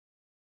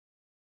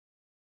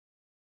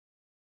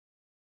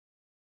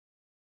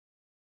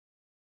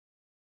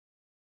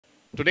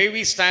Today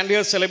we stand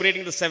here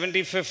celebrating the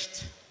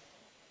 75th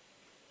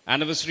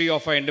anniversary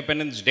of our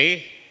Independence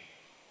Day.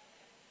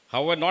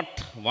 However, not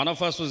one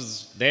of us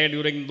was there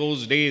during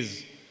those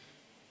days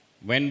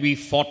when we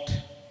fought,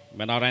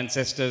 when our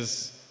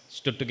ancestors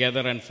stood together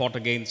and fought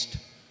against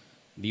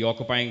the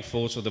occupying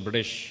force of the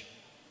British.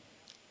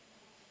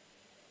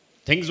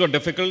 Things were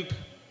difficult,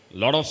 a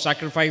lot of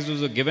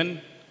sacrifices were given,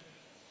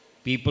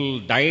 people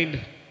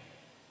died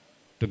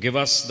to give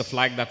us the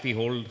flag that we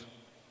hold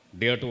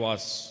dear to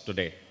us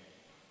today.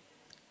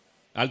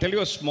 I'll tell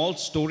you a small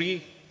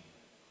story.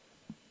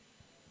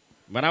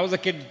 When I was a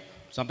kid,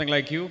 something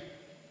like you,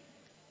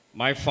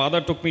 my father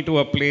took me to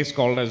a place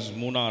called as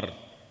Munnar.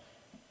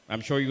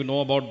 I'm sure you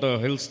know about the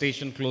hill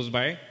station close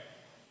by.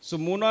 So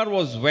Munnar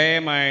was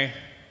where my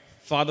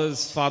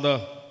father's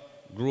father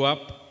grew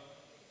up,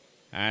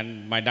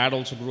 and my dad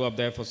also grew up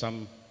there for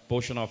some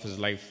portion of his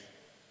life.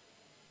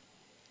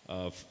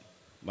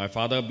 My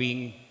father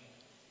being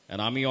an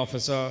army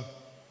officer,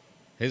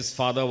 his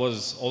father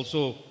was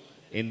also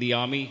in the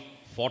army,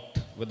 fought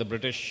with the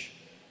British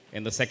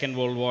in the Second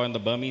World War in the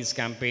Burmese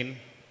campaign.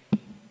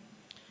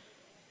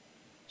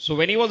 So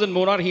when he was in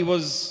Munnar, he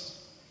was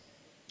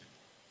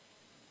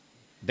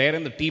there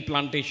in the tea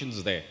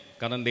plantations there.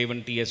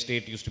 Navin tea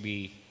estate used to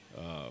be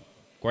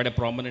quite a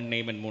prominent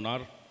name in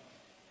Munnar.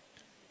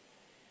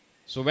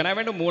 So when I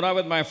went to Munnar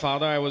with my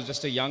father, I was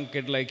just a young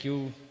kid like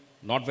you,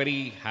 not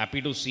very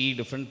happy to see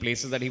different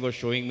places that he was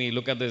showing me.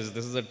 Look at this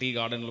is a tea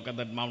garden, look at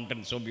that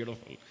mountain, so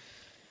beautiful.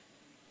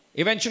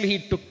 Eventually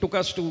he took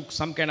us to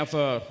some kind of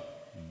a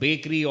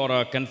bakery or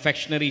a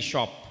confectionery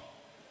shop,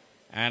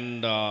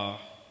 and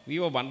we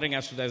were wondering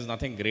as to there's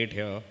nothing great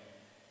here.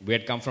 We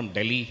had come from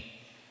Delhi,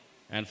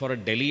 and for a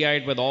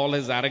Delhiite with all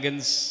his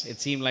arrogance,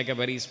 it seemed like a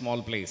very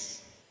small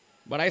place.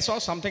 But I saw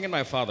something in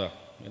my father.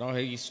 You know,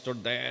 he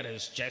stood there,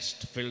 his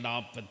chest filled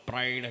up with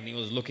pride, and he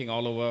was looking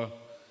all over.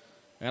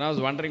 And I was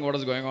wondering what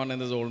is going on in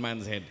this old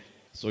man's head.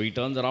 So he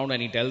turns around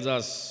and he tells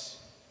us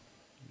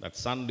that,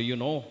 son, do you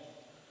know,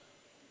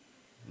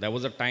 there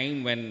was a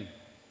time when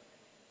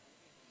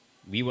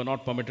we were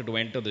not permitted to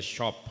enter this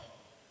shop.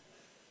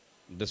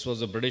 This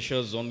was the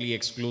Britishers' only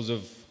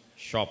exclusive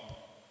shop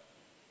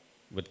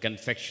with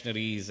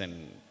confectionaries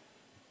and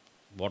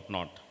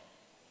whatnot.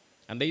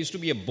 And there used to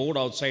be a board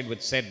outside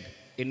which said,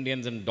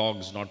 Indians and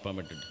dogs not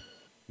permitted.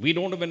 We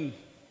don't even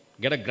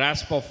get a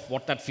grasp of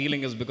what that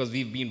feeling is because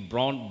we've been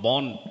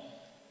born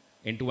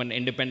into an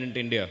independent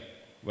India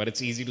where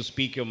it's easy to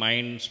speak your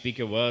mind, speak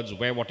your words,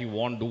 wear what you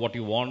want, do what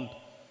you want.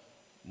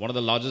 One of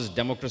the largest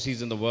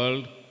democracies in the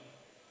world.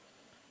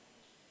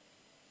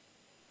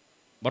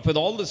 But with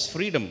all this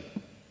freedom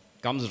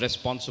comes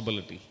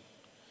responsibility,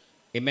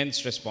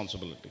 immense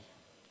responsibility.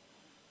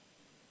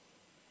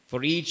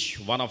 For each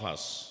one of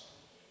us.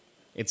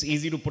 It's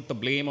easy to put the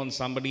blame on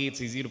somebody,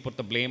 it's easy to put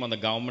the blame on the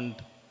government.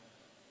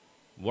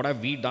 What have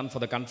we done for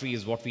the country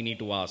is what we need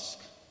to ask.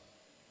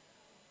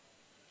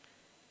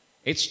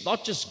 It's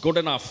not just good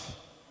enough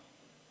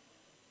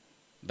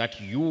that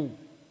you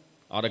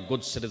are a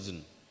good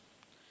citizen.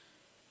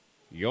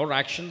 Your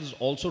actions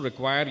also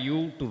require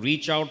you to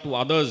reach out to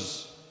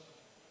others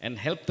and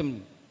help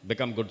them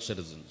become good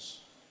citizens.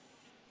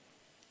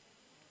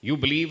 You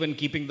believe in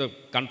keeping the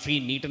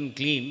country neat and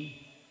clean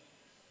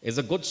is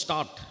a good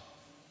start,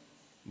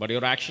 but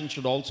your action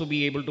should also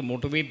be able to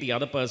motivate the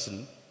other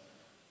person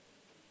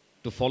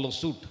to follow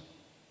suit.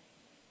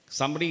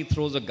 Somebody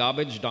throws a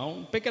garbage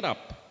down, pick it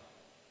up,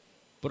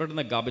 put it in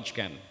a garbage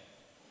can,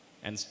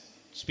 and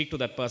speak to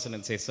that person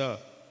and say, sir,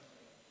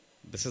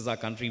 this is our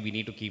country, we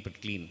need to keep it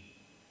clean.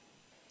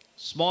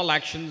 Small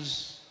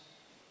actions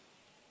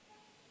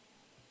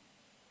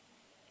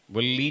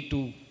will lead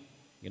to,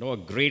 a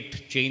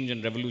great change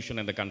and revolution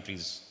in the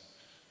country's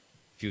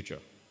future.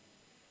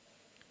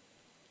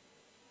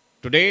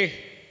 Today,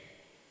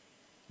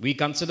 we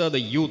consider the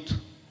youth,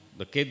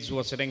 the kids who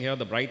are sitting here,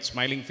 the bright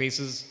smiling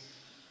faces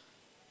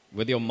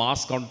with your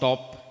mask on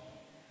top.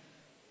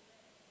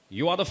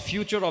 You are the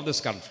future of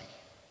this country.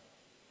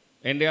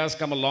 India has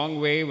come a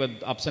long way with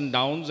ups and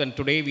downs, and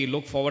today we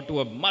look forward to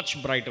a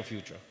much brighter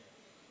future.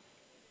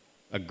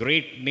 A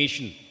great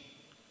nation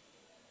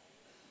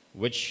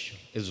which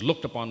is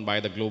looked upon by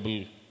the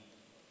global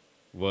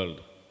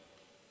world.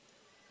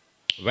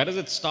 Where does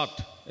it start?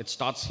 It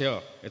starts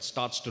here. It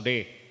starts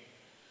today.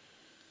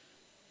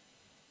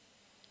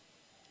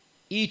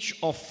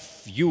 Each of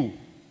you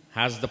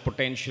has the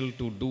potential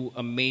to do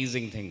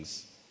amazing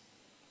things.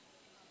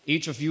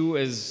 Each of you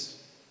is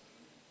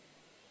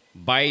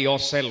by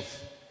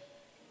yourself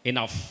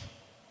enough.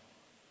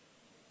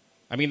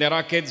 I mean, there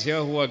are kids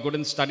here who are good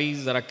in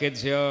studies. There are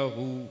kids here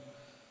who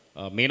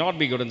may not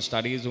be good in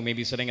studies, who may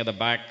be sitting at the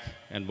back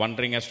and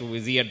wondering as to,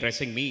 is he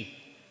addressing me?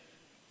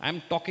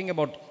 I'm talking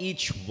about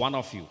each one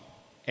of you,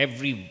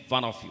 every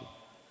one of you.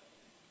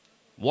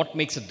 What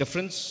makes a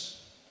difference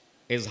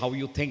is how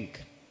you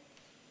think.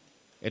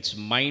 It's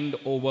mind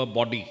over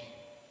body.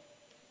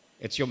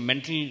 It's your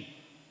mental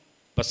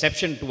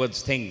perception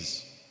towards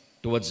things,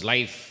 towards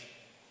life,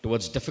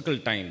 towards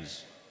difficult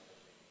times,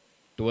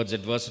 towards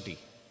adversity.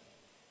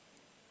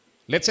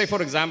 Let's say,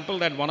 for example,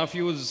 that one of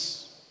you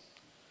is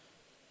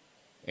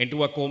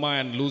into a coma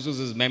and loses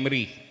his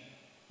memory,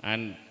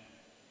 and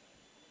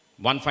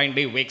one fine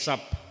day wakes up,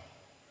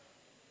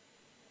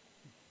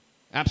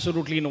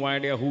 absolutely no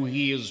idea who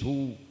he is,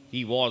 who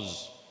he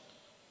was.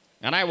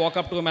 And I walk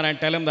up to him and I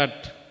tell him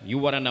that you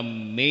were an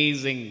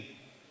amazing,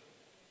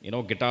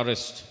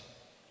 guitarist.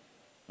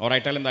 Or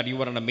I tell him that you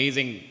were an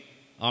amazing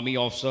army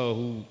officer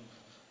who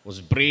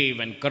was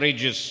brave and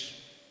courageous,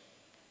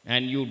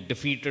 and you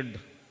defeated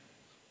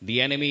the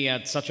enemy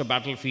at such a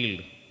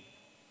battlefield.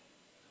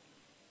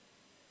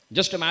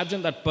 Just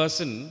imagine that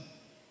person.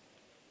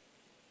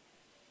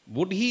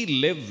 Would he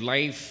live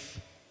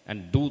life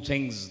and do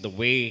things the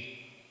way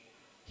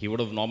he would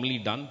have normally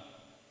done?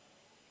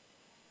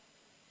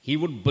 He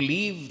would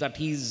believe that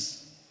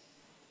he's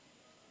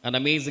an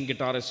amazing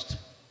guitarist.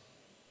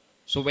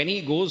 So when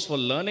he goes for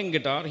learning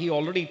guitar, he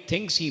already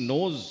thinks he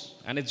knows,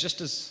 and it's just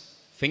his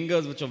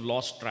fingers which have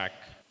lost track.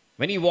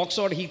 When he walks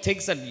out, he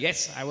thinks that,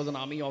 yes, I was an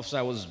army officer,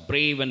 I was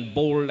brave and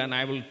bold, and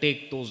I will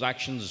take those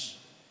actions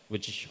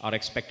which are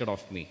expected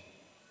of me.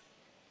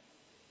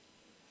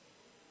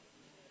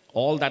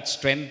 All that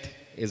strength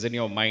is in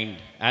your mind.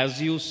 As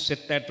you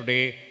sit there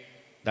today,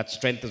 that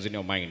strength is in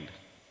your mind.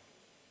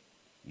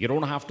 You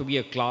don't have to be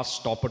a class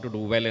topper to do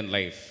well in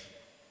life.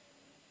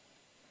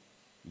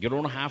 You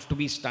don't have to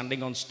be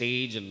standing on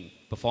stage and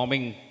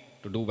performing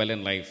to do well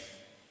in life.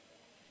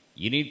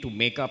 You need to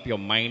make up your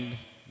mind.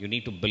 You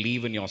need to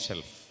believe in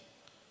yourself.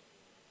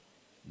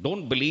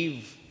 Don't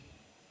believe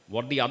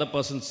what the other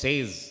person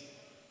says.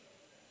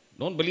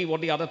 Don't believe what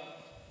the other,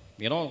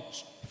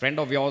 friend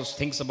of yours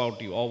thinks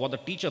about you, or what the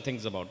teacher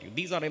thinks about you.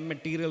 These are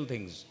immaterial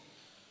things.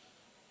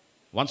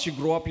 Once you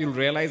grow up, you'll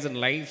realize in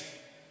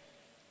life,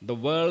 the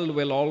world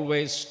will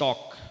always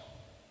talk.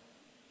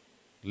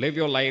 Live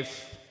your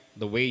life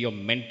the way you're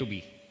meant to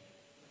be.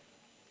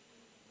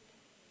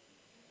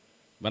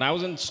 When I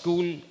was in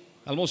school,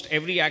 almost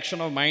every action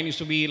of mine used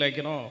to be like,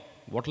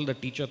 what will the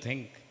teacher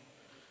think?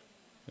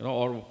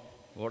 Or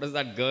what is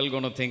that girl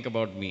going to think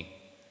about me?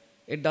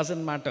 It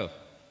doesn't matter.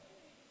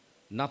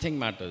 Nothing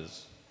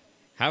matters.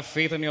 Have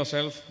faith in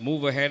yourself,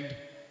 move ahead,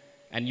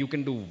 and you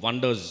can do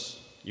wonders.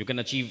 You can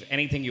achieve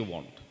anything you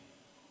want.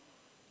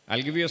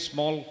 I'll give you a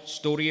small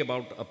story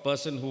about a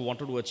person who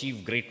wanted to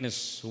achieve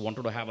greatness, who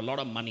wanted to have a lot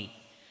of money.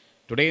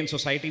 Today in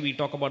society, we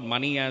talk about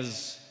money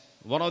as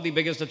one of the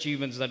biggest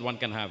achievements that one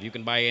can have. You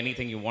can buy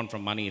anything you want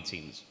from money, it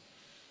seems.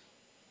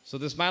 So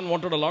this man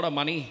wanted a lot of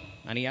money,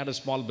 and he had a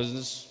small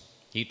business.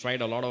 He tried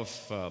a lot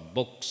of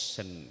books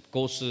and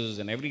courses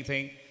and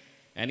everything,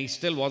 and he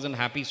still wasn't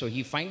happy. So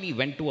he finally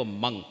went to a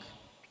monk.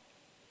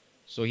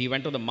 So he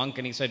went to the monk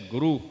and he said,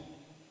 Guru,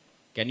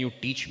 can you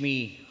teach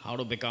me how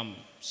to become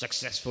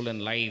successful in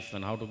life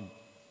and how to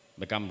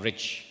become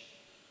rich?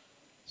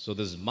 So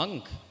this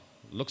monk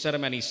looks at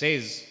him and he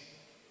says,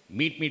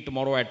 meet me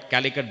tomorrow at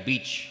Calicut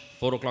Beach,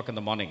 4 o'clock in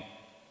the morning.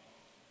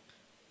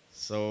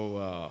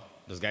 So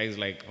this guy is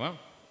like,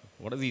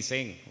 what is he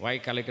saying? Why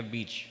Calicut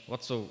Beach?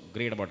 What's so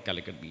great about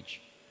Calicut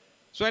Beach?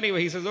 So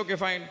anyway, he says, okay,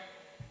 fine,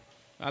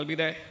 I'll be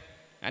there.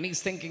 And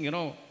he's thinking,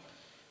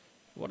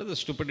 what is the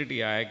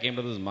stupidity? I came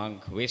to this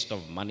monk, waste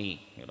of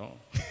money,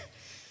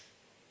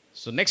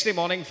 So next day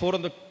morning, 4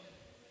 in the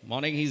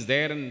morning, he's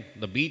there in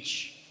the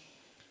beach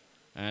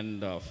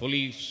and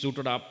fully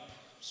suited up,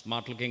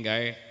 smart looking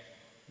guy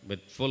with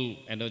full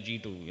energy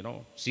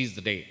to, seize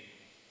the day.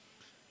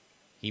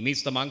 He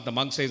meets the monk. The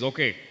monk says,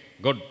 okay,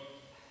 good.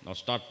 Now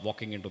start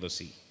walking into the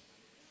sea.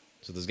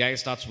 So this guy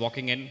starts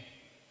walking in.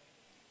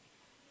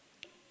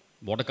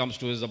 Water comes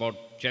to his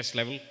about chest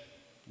level.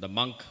 The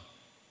monk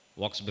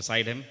walks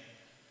beside him.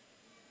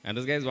 And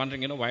this guy is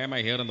wondering, why am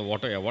I here in the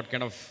water? What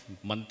kind of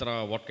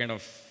mantra, what kind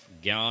of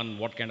gyan,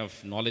 what kind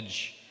of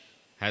knowledge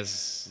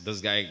has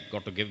this guy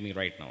got to give me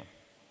right now?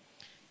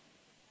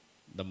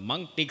 The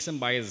monk takes him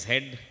by his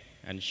head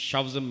and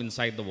shoves him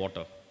inside the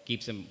water,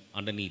 keeps him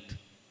underneath.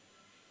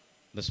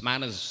 This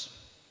man is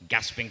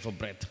gasping for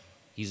breath.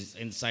 He's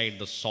inside,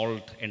 the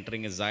salt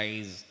entering his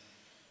eyes.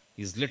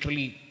 He's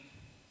literally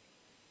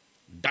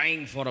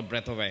dying for a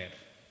breath of air.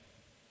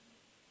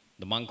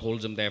 The monk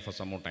holds him there for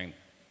some more time.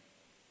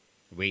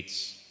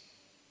 Waits.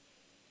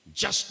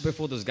 Just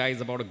before this guy is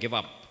about to give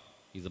up,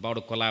 he's about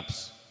to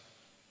collapse,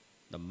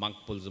 the monk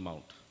pulls him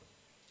out.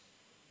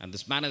 And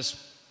this man is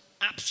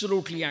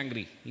absolutely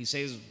angry. He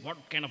says, what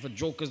kind of a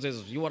joke is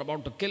this? You are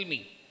about to kill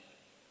me.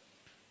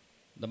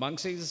 The monk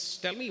says,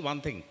 tell me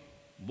one thing.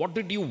 What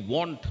did you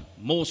want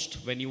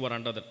most when you were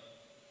under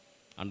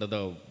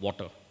the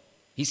water?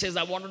 He says,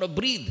 I wanted to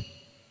breathe.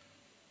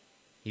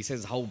 He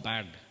says, how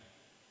bad?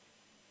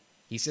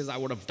 He says, I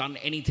would have done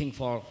anything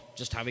for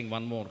just having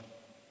one more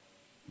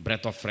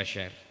breath of fresh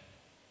air.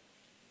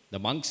 The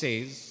monk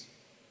says,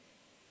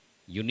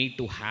 you need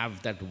to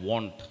have that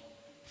want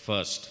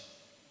first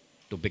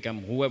to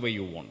become whoever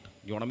you want.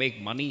 You want to make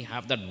money,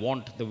 have that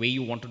want the way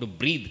you wanted to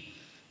breathe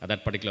at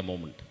that particular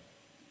moment.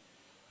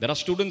 There are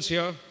students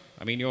here.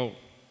 Your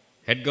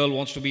head girl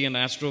wants to be an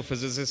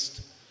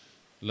astrophysicist,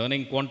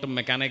 learning quantum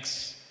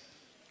mechanics.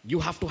 You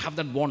have to have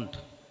that want.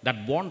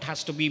 That want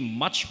has to be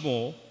much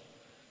more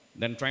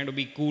than trying to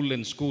be cool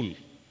in school.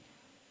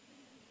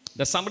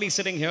 There's somebody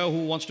sitting here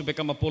who wants to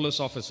become a police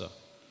officer.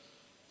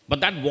 But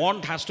that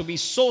want has to be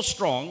so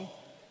strong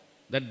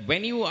that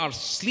when you are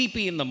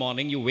sleepy in the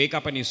morning, you wake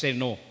up and you say,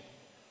 no,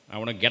 I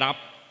want to get up.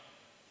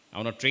 I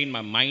want to train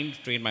my mind,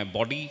 train my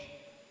body,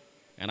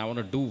 and I want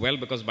to do well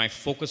because my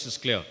focus is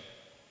clear.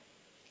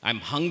 I'm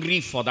hungry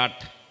for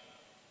that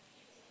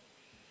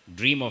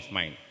dream of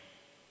mine.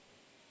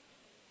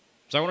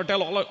 So I want to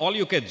tell all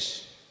you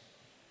kids,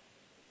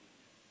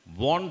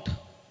 want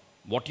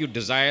what you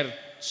desire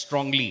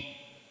strongly,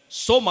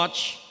 so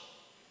much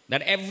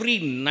that every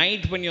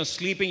night when you're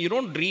sleeping, you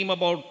don't dream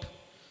about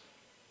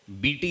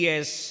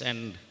BTS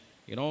and,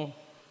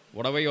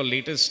 whatever your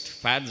latest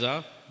fads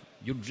are.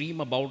 You dream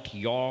about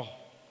your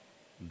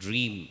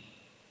dream.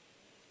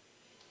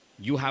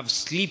 You have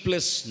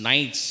sleepless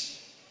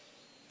nights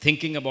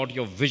thinking about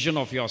your vision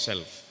of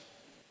yourself.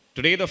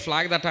 Today, the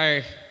flag that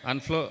I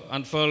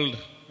unfurled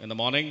in the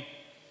morning,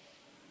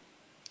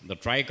 the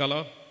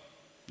tricolor.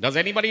 Does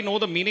anybody know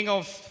the meaning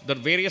of the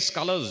various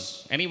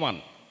colors?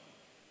 Anyone?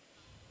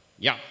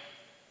 Yeah.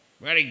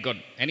 Very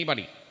good.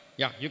 Anybody?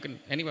 Yeah, you can.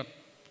 Anyone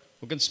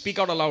who can speak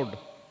out aloud.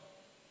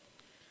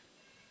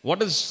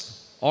 What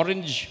is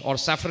orange or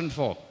saffron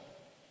for?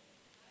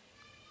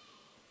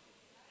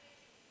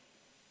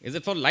 Is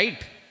it for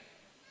light?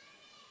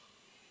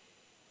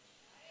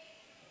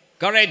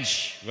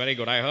 Courage. Very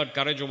good. I heard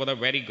courage over there.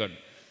 Very good.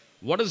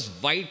 What is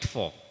white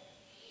for?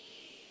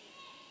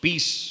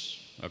 Peace.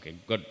 Okay,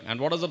 good. And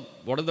what is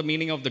the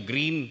meaning of the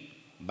green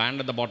band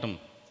at the bottom?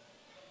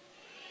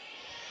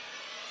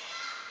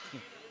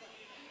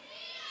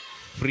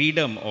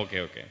 Freedom.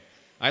 Okay.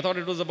 I thought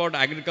it was about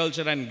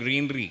agriculture and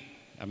greenery.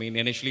 I mean,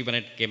 initially when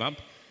it came up.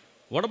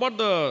 What about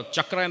the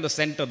chakra in the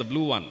center, the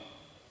blue one?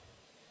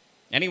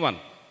 Anyone?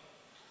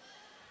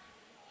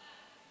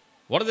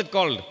 What is it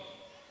called?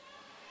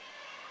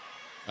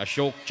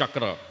 Ashok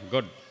Chakra.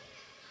 Good.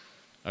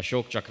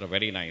 Ashok Chakra.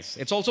 Very nice.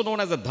 It's also known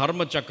as the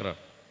Dharma Chakra.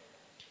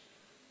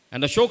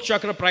 And the Ashok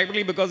Chakra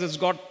primarily because it's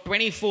got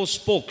 24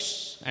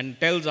 spokes and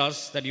tells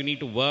us that you need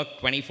to work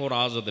 24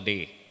 hours of the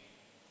day.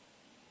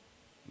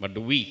 But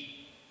do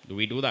we? Do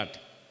we do that?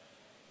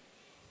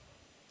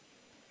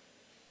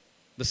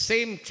 The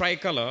same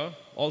tricolor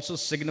also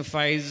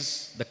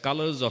signifies the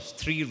colors of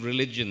 3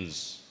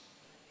 religions.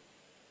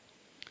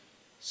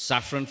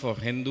 Saffron for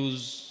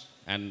Hindus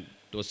and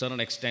to a certain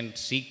extent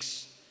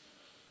Sikhs.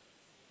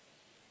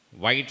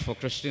 White for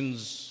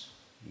Christians,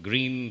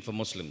 green for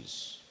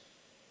Muslims.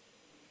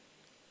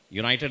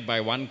 United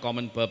by one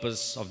common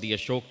purpose of the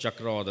Ashok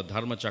Chakra or the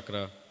Dharma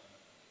Chakra,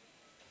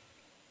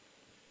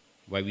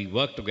 where we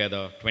work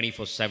together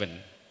 24/7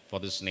 for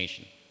this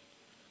nation.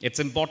 It's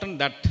important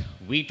that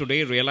we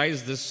today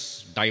realize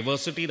this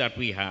diversity that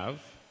we have.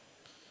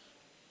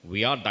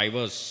 We are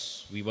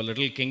diverse. We were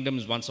little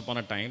kingdoms once upon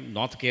a time.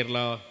 North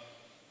Kerala,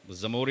 the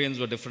Zamorians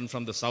were different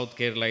from the South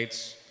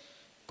Keralites.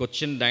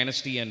 Cochin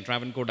dynasty and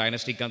Travancore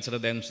dynasty consider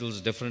themselves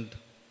different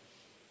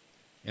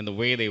in the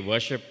way they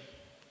worship.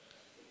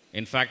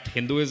 In fact,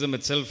 Hinduism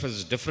itself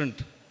is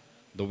different,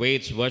 the way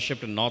it's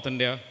worshipped in North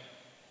India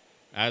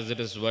as it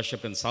is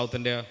worshipped in South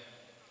India,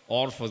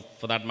 or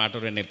for that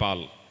matter in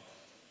Nepal.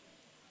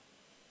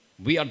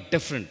 We are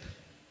different.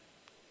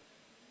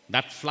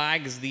 That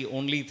flag is the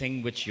only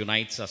thing which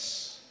unites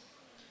us.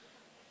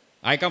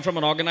 I come from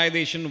an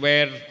organization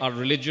where our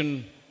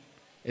religion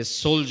is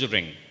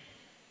soldiering.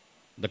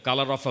 The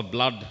color of our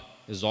blood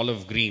is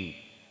olive green.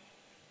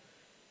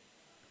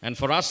 And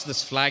for us,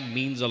 this flag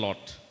means a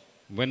lot.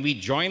 When we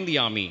join the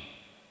army,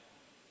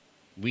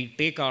 we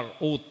take our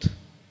oath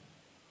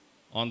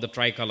on the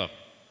tricolor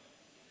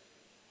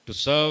to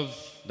serve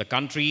the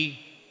country,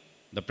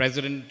 the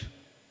president,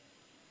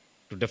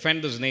 to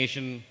defend this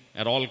nation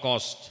at all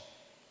costs,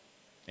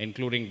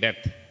 including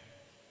death.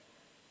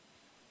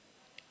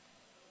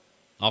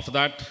 After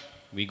that,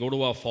 we go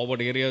to our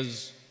forward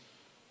areas.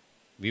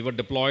 We were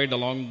deployed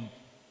along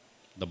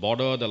the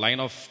border, the line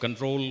of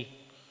control,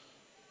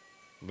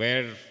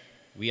 where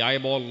we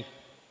eyeball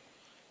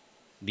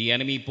the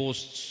enemy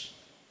posts,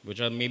 which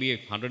are maybe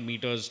 100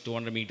 meters,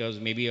 200 meters,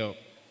 maybe a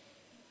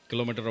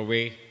kilometer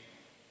away.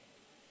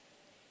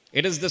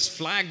 It is this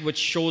flag which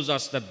shows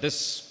us that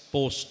this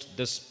post,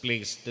 this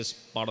place, this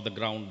part of the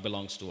ground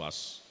belongs to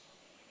us.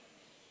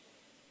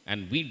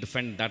 And we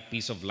defend that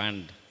piece of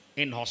land,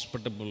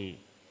 inhospitable,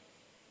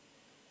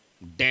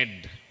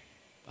 dead,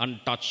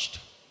 untouched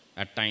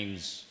at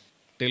times,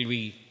 till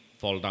we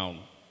fall down.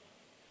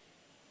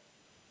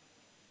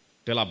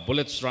 Till our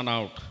bullets run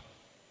out.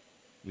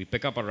 We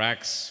pick up our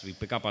axe, we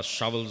pick up our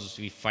shovels,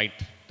 we fight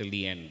till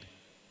the end.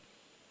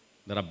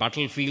 There are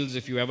battlefields,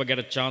 if you ever get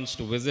a chance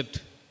to visit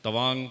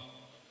Tawang.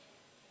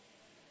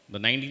 The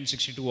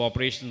 1962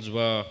 operations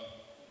were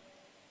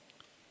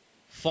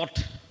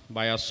fought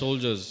by our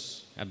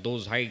soldiers at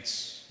those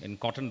heights in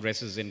cotton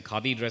dresses, in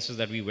khadi dresses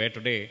that we wear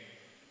today,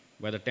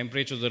 where the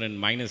temperatures are in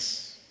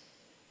minus.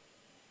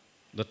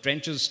 The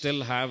trenches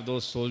still have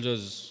those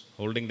soldiers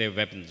holding their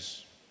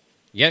weapons.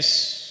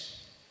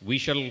 Yes, we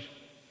shall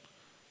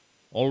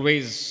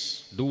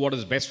always do what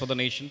is best for the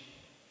nation.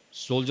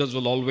 Soldiers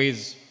will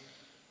always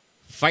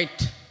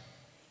fight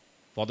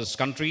for this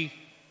country,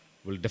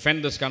 will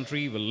defend this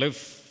country, will live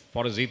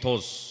for his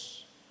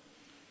ethos.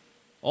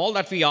 All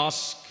that we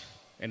ask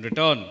in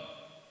return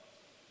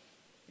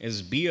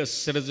is be a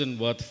citizen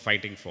worth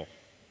fighting for.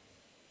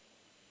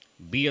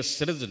 Be a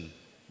citizen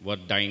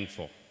worth dying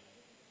for.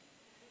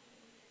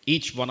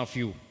 Each one of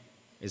you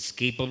is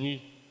capable.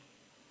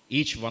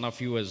 Each one of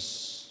you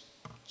is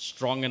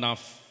strong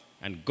enough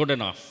and good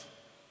enough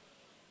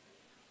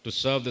to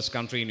serve this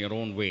country in your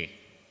own way.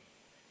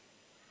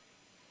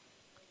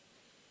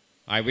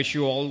 I wish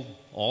you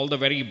all the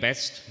very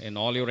best in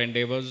all your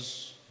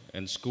endeavors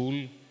in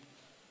school.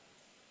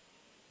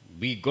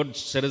 Be good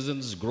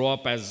citizens, grow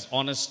up as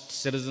honest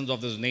citizens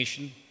of this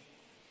nation.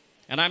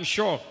 And I'm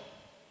sure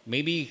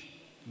maybe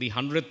the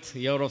 100th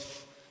year of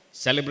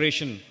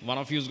celebration, one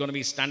of you is going to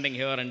be standing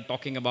here and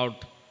talking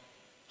about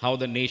how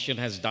the nation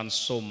has done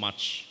so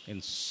much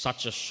in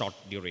such a short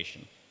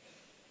duration.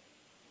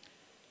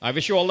 I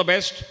wish you all the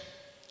best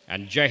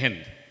and Jai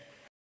Hind.